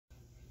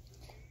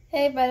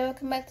Hey everybody,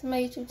 welcome back to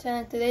my YouTube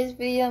channel. Today's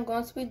video I'm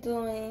going to be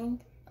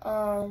doing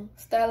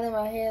styling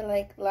my hair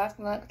like locks,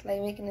 like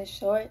making it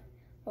short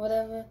or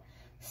whatever.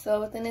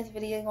 So within this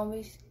video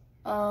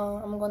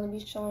I'm going to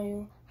be showing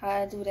you how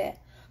I do that.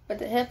 But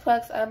the hair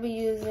products I'll be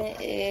using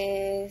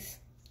is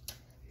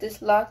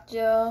this lock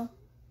gel.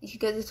 You can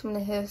get this from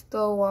the hair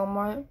store,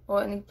 Walmart,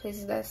 or any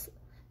places that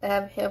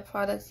have hair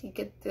products. You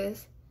get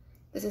this.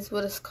 This is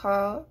what it's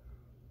called.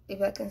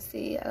 If I can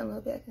see it, I don't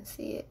know if I can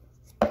see it.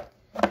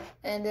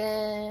 And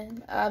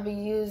then I'll be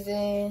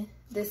using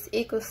this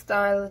Eco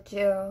Style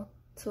gel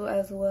too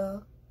as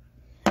well.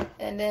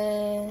 And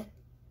then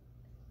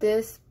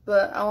this,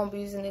 but I won't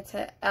be using it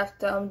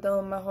after I'm done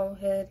with my whole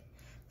head.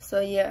 So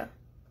yeah.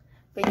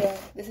 But yeah,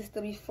 this is the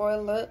before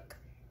look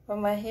of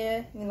my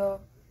hair. You know,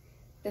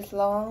 it's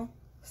long.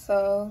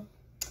 So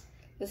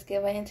let's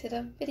get right into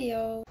the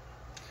video.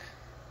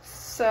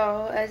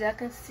 So as y'all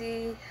can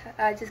see,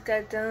 I just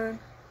got done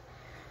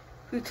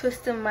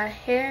retwisting my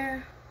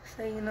hair.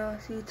 So you know,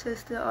 so you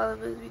twist it, all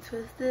of it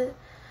retwisted.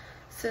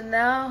 So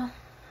now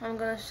I'm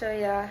gonna show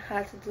y'all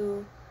how to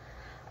do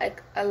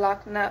like a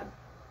lock knot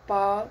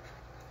bob,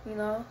 you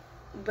know.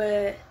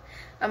 But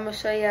I'm gonna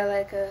show y'all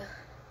like a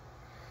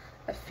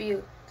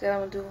few that I'm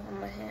gonna do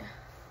on my hair.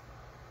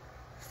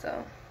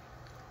 So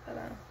hold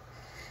on.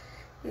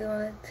 You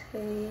wanna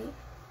take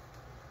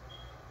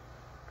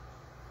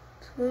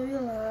 2 of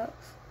your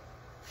locks,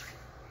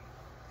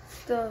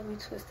 still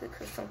retwist it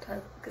because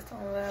sometimes it gets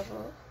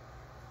unraveled.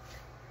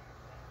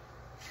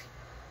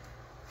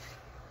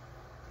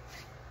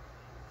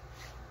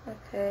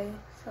 Okay,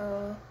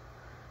 so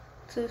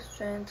 2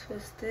 strand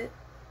twisted.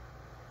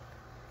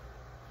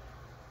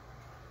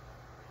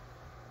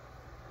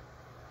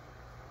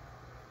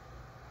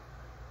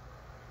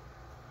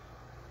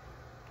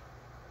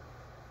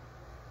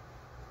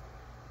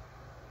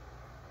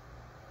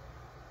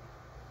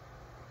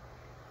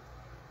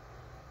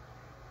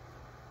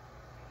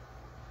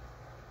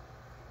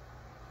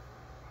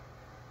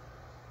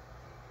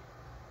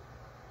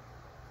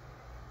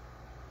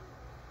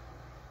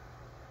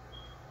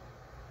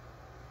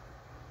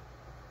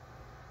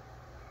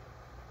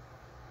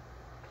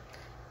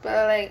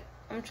 But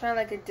I'm trying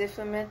like a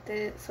different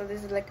method, so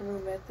this is like a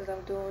new method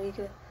I'm doing.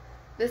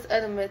 There's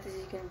other methods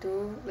you can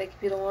do, like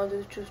if you don't want to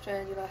do the true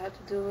strand, you don't have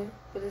to do it.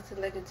 But this is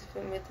like a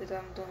different method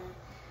I'm doing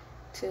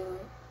to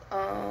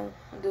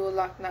do a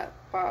lock knot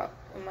bob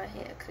in my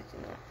hair, cause you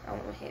know I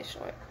want my hair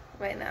short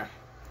right now.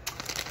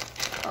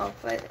 I don't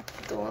feel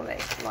like doing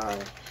like long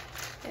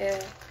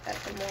hair at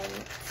the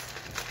moment.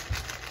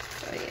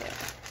 So yeah.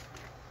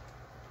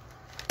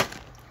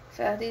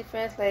 So after you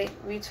finish like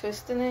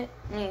retwisting it,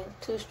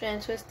 2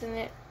 strand twisting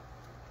it,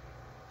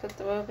 put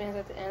the rubber bands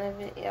at the end of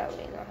it. Y'all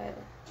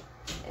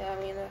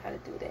already know how to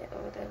do that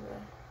or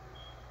whatever.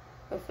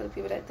 But for the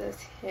people that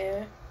does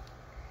hair,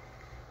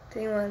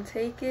 then you want to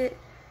take it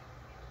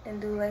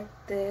and do like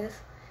this,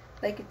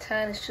 like you're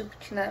tying a shoe,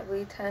 but you're not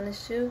really tying a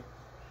shoe.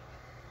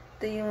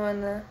 Then you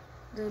want to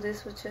do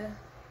this with your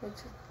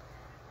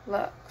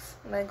locks,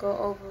 like go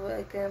over it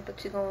again,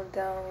 but you're going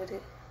down with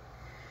it.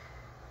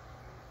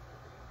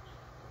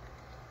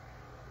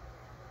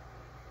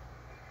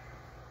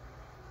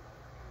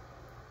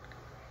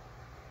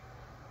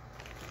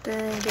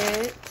 Then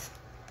get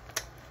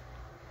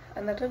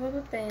another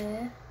rubber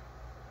band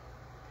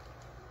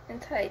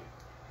and tight.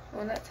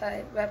 Well, not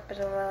tight, wrap it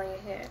around your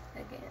hair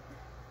again.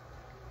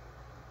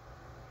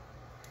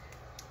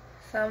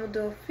 So I'm going to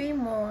do a few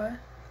more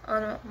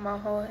on my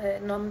whole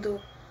head. No, I'm going to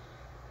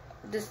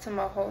do this to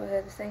my whole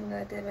head. The same thing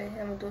I did right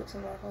here, I'm going to do it to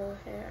my whole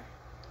hair.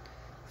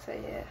 So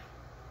yeah.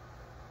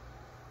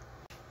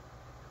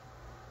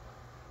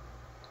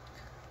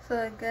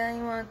 So again,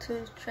 you want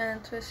to try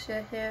and twist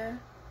your hair.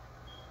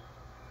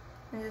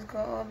 And just go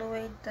all the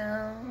way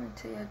down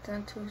until you're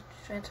done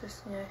strand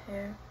twisting your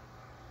hair.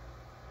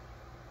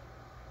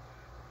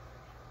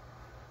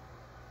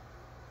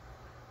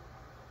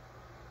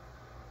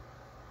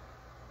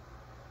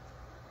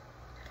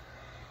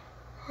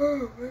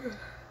 Oh man,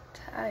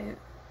 tired.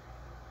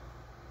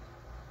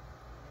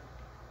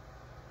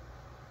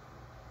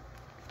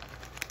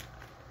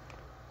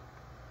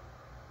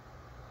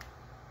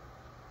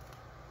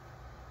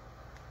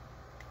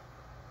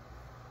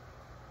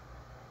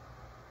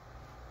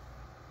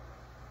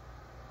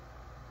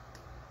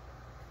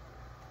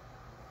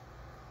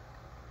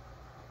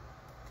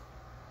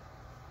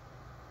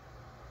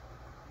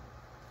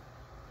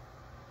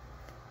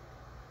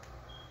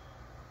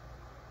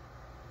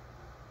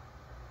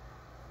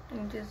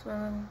 You just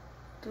want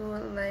to do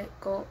it like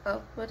go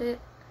up with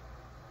it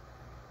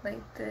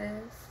like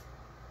this,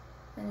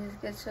 and just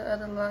get your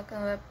other lock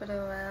and wrap it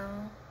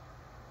around.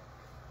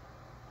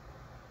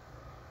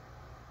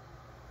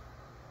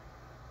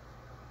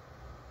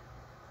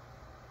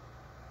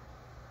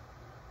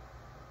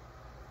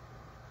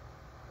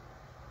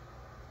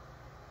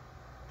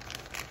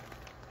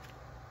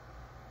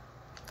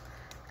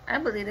 I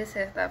believe this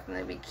hair stuff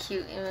gonna be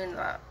cute, even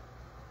though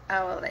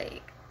I would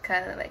like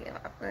kind of like in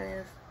my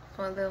feelings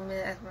for a little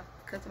minute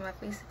because of my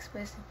face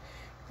expression.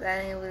 Because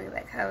I didn't really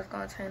like how it's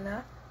gonna turn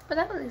out. But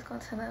I believe it's gonna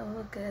turn out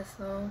real good,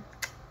 so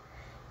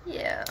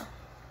yeah.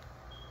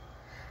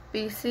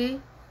 But you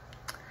see,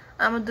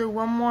 I'm gonna do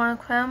one more on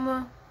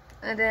camera,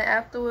 and then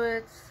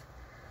afterwards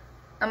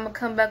I'm gonna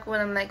come back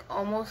when I'm like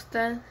almost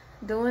done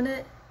doing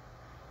it.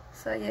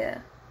 So yeah,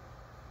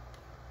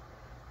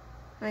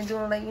 I'm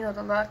doing like, you know,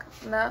 the lock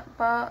knot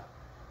bob.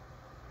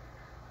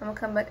 I'm gonna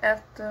come back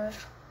after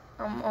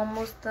I'm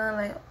almost done.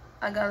 Like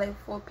I got like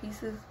 4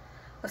 pieces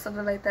or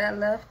something like that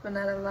left, but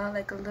not a lot,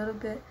 like a little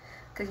bit,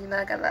 cause you know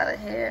I got a lot of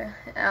hair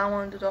and I don't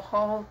want to do the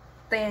whole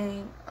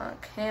thing on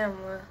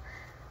camera.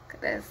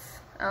 Cause that's,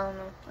 I don't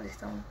know, I just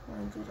don't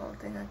want to do the whole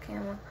thing on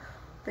camera.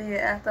 But yeah,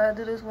 after I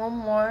do this one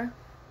more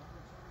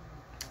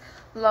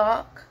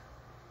lock,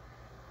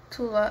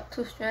 two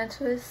strand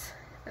twists,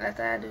 and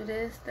after I do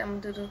this, then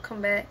I'm gonna do the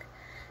come back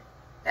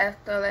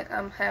after like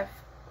I'm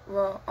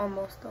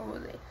almost done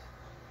with it.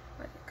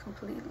 Like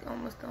completely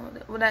almost done with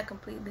it. Well, not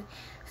completely.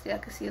 See, I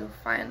can see the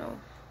final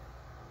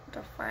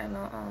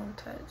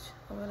touch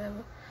or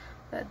whatever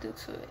that I do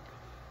to it.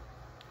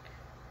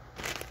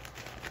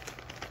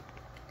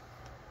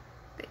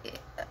 But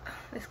yeah,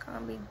 it's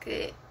gonna be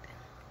good.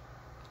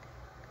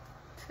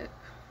 2,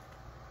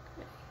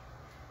 3,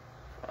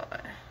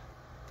 4.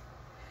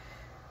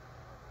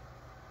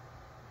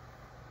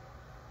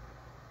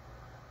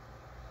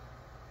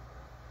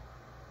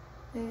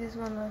 You just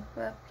wanna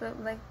wrap it up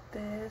like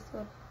this,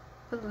 or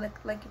put it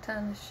like you're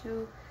tying a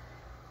shoe,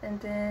 and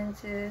then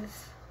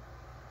just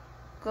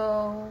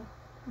go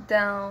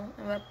down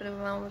and wrap it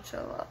around with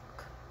your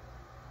lock.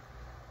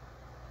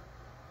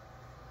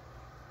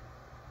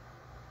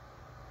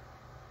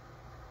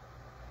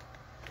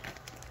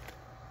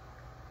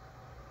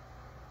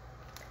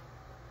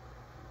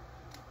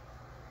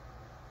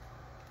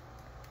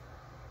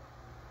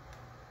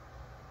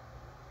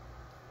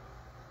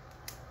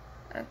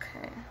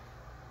 Okay.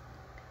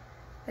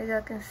 As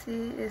y'all can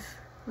see, it's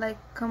like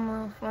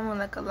forming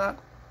like a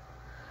lock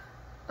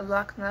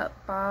knot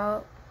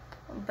bob,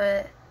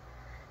 but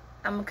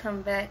I'm gonna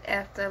come back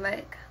after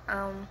like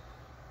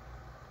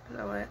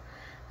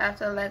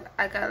after like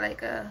I got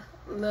like a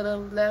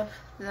little left,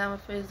 then I'm gonna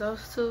finish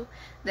those 2,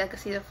 then I can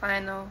see the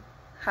final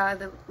how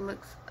it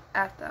looks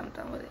after I'm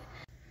done with it.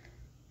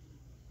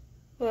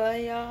 Well,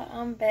 y'all,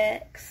 I'm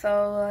back.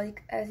 So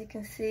as you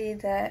can see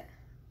that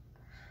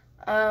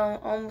I'm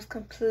almost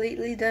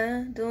completely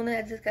done doing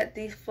it. I just got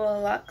these 4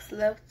 locks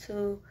left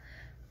to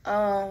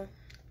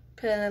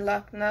put in a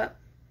lock knot,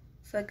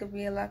 so it could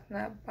be a lock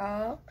knot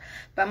bob.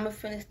 But I'm gonna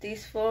finish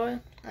these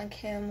 4 on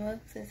camera.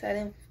 Since I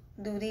didn't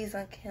do these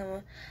on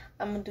camera,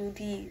 I'm gonna do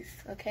these,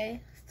 okay?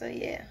 So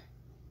yeah,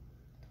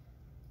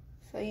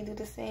 so you do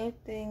the same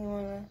thing. You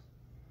wanna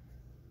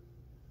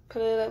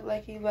put it up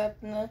like you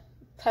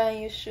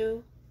tying your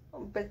shoe,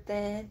 but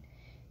then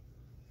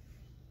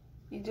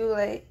you do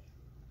like,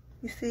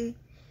 you see,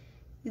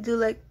 you do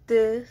like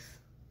this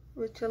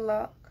with your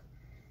lock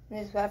and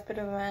just wrap it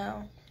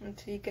around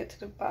until you get to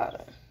the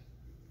bottom.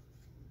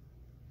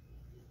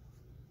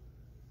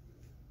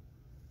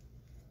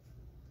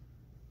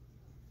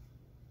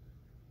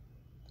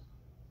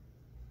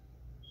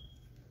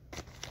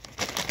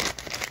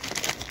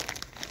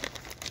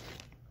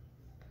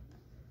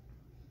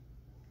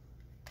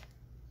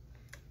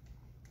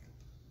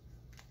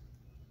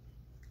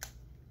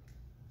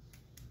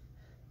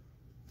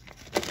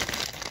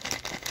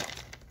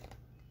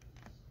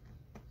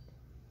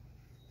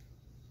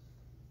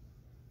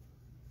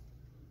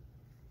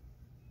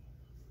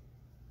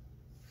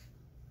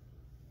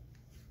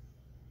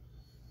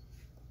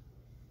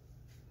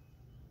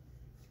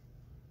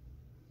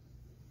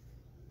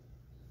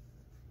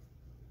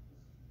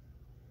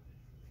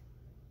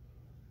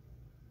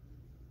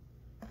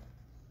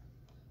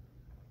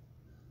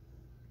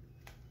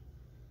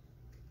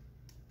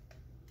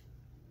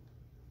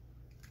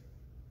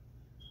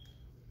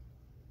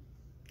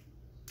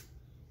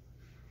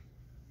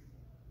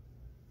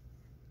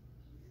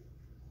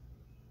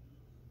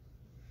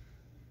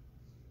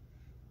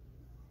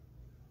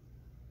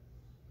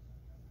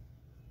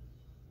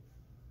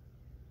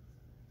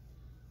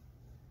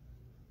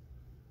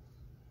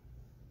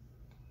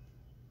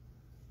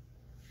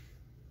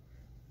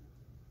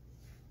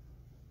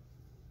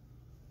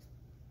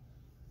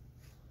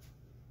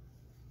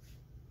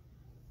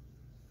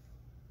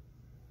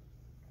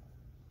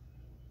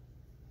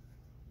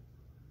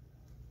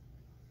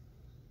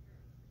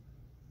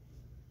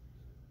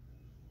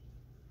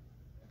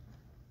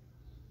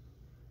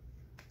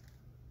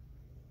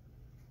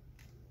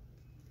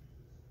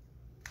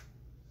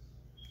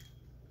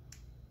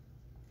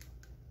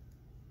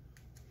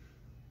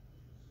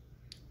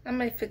 I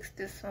might fix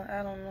this one,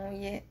 I don't know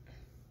yet.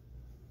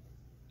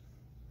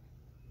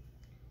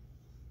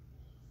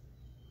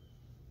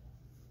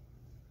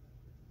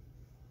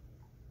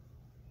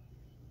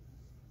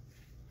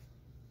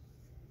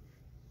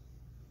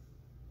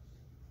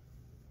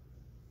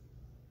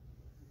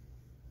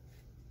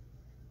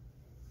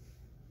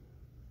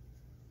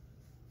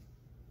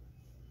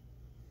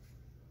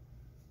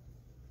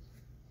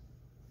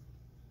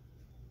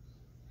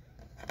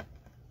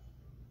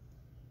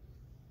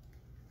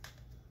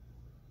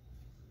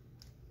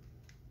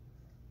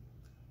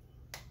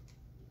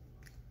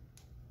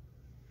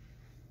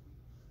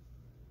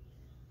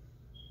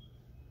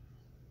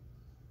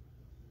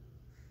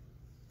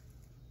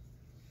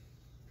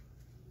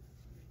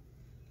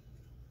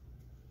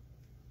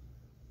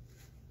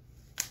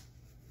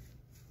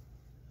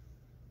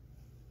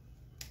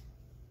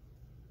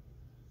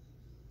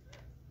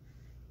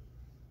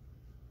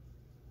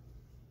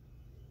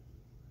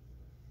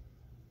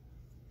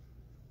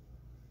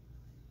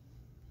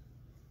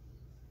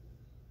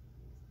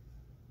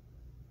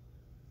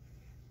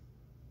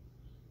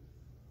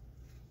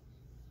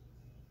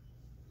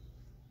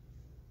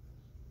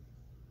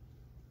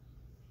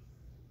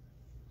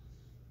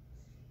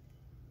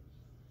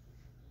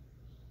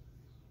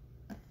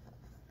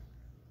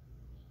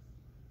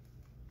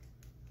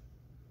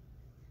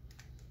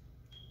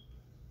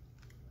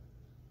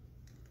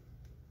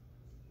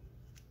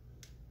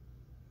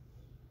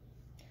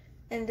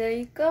 And there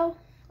you go.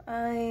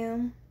 I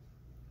am.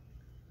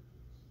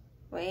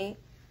 Wait.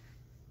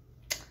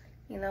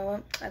 You know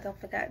what? I don't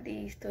forgot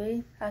these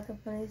 3. I can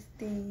finish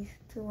these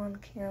 2 on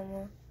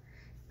camera.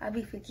 I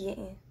be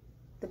forgetting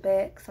the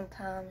back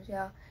sometimes,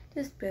 y'all.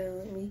 Just bear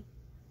with me.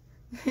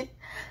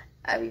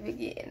 I be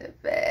forgetting the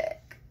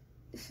back.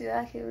 Shit,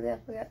 I can't believe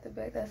I forgot the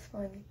back. That's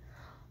funny.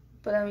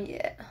 But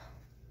yeah.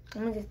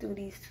 I'm gonna just do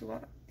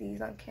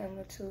these on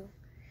camera too.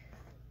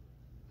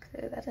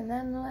 Cause I did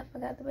not know I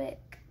forgot the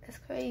back. That's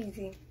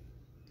crazy.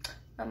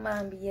 My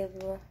mind be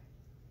everywhere.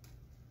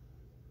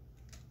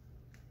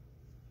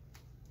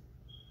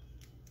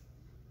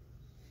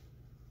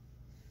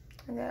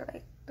 I got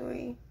like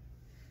 3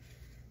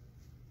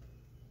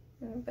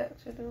 in the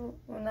back to do.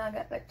 Well, now I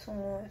got like 2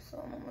 more,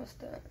 so I'm almost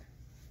done.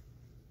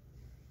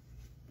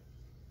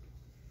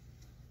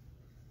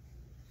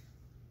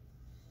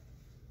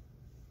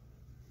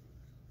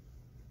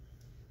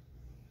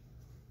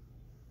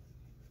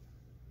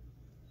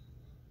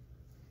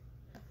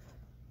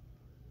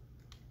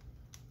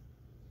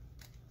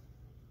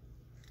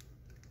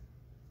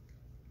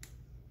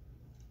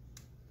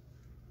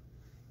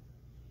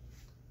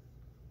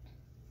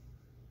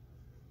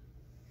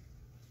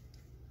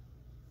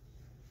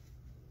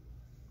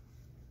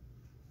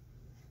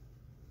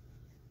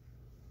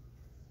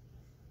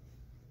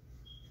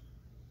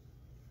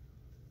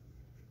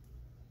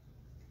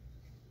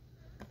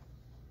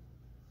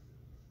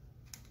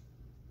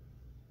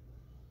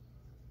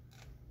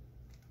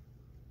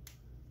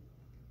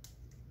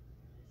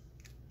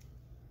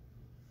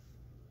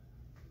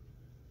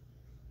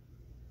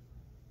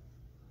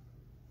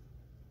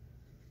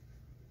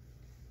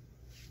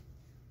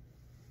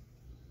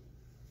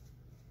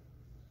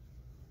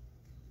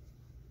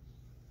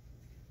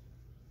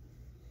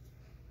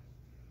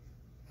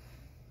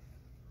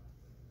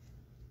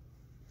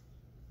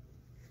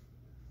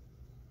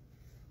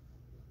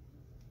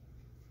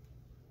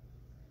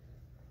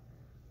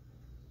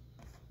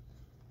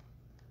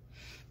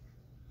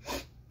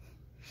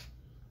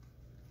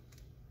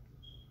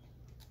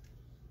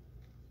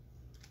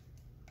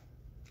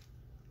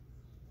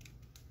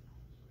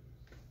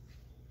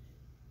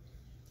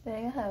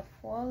 Dang, I have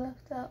 4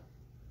 left up.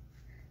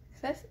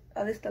 This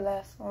is the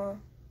last one.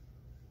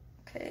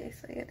 Okay,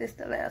 so yeah, this is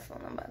the last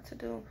one I'm about to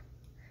do.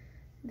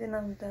 Then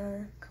I'm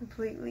done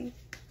completely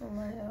on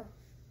my hair.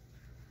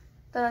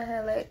 Thought I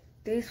had like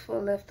these 4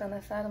 left on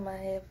the side of my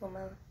head for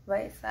my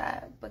right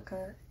side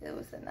because it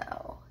was an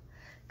hour.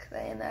 Cause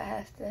I know I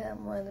have to have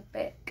more in the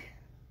back.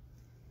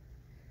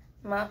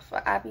 My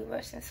fault, I be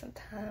rushing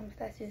sometimes.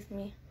 That's just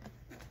me.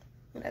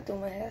 When I do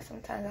my hair,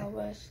 sometimes I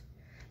rush.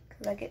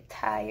 Cause I get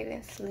tired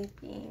and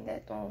sleepy and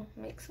that don't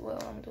mix well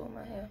when I'm doing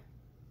my hair.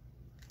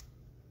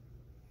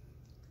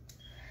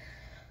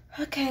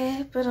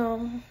 Okay, but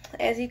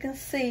as you can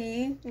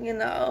see, you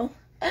know,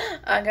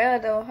 I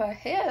got her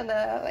hair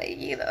now, like,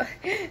 you know,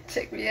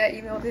 check me out,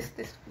 you know, this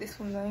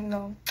one, you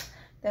know,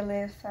 that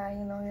left side,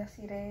 you know, y'all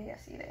see that, y'all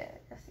see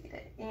that, y'all see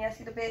that, and y'all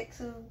see the back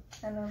too,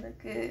 I know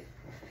look good.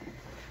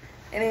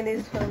 And then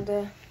this from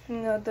the, you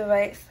know, the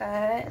right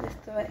side, this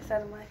the right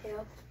side of my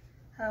hair,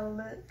 how it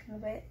look in the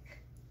back.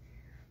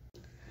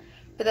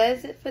 But that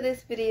is it for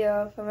this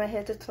video, for my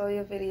hair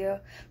tutorial video.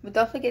 But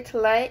don't forget to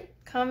like,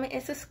 comment,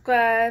 and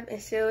subscribe, and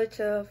share with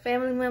your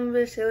family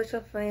members, share with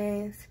your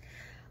friends,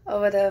 or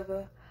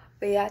whatever.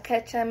 But yeah, I'll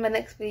catch you in my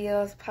next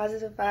videos.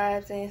 Positive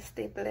vibes and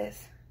stay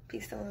blessed.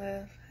 Peace and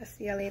love. I'll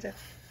see y'all later.